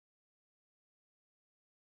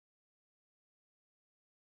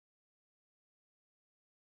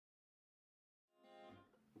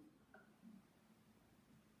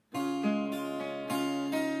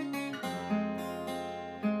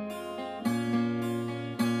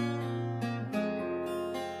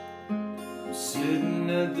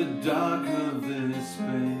at the dock of this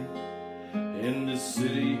bay, in the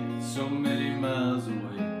city so many miles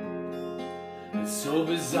away. It's so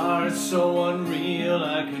bizarre, it's so unreal,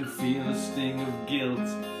 I can feel a sting of guilt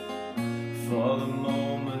for the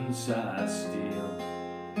moments I steal.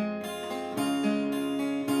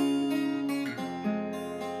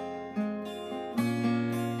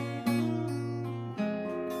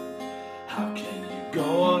 How can you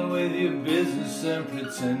go on with your business and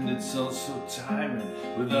pretend it's all so tiring,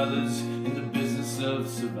 with others in the business of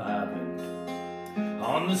surviving?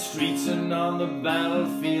 On the streets and on the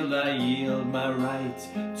battlefield I yield my right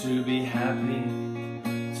to be happy,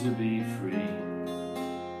 to be free.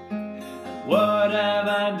 And what have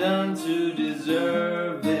I done to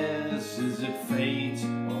deserve this? Is it fate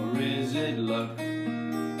or is it luck?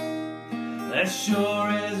 There sure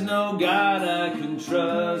is no God I can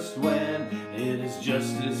trust when it is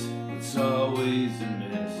justice that's always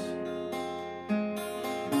amiss.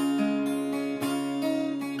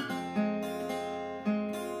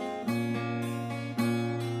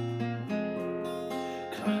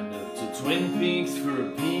 Climbed up to Twin Peaks for a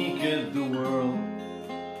peek at the world,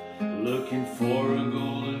 looking for a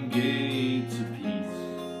golden gate to peace,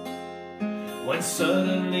 when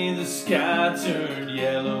suddenly the sky turned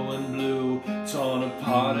yellow and blue, torn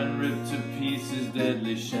apart and ripped to pieces,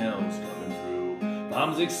 deadly shells coming through.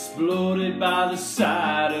 Bombs exploded by the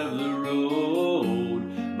side of the road.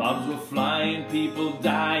 Bombs were flying, people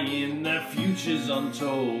dying, their futures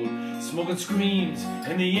untold. Smoke and screams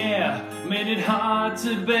in the air made it hard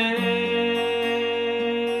to bear.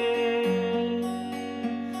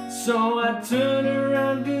 So I turned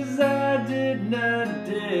around 'cause I did not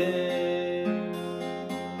dare,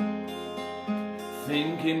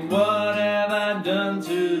 thinking, what have I done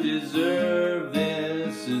to deserve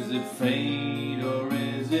this? Is it fate or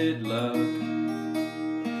is it luck?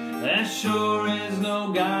 There sure is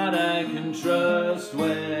no God I can trust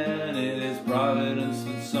when it is providence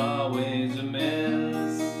that's always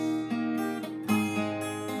amiss.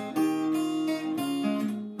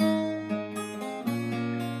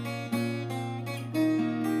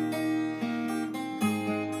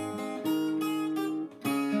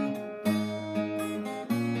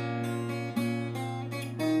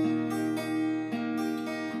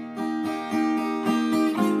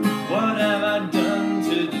 What have I done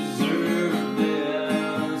to deserve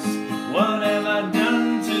this? What have I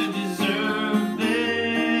done to deserve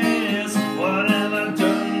this? What have I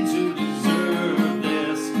done to deserve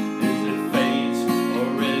this? Is it fate or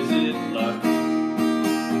is it luck?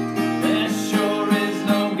 There sure is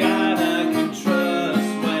no God I can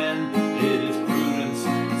trust when it is prudence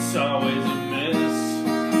that's always amiss.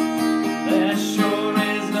 There sure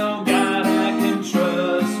is no God I can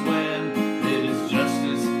trust when it is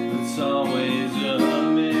justice that's always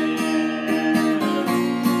amiss.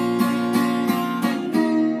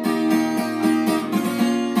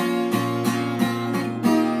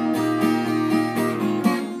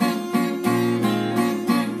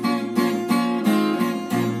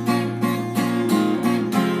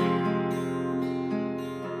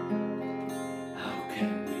 How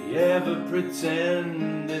can we ever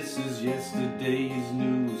pretend this is yesterday's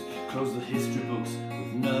news? Close the history books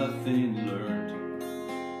with nothing learned.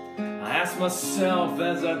 I ask myself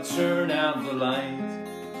as I turn out the light,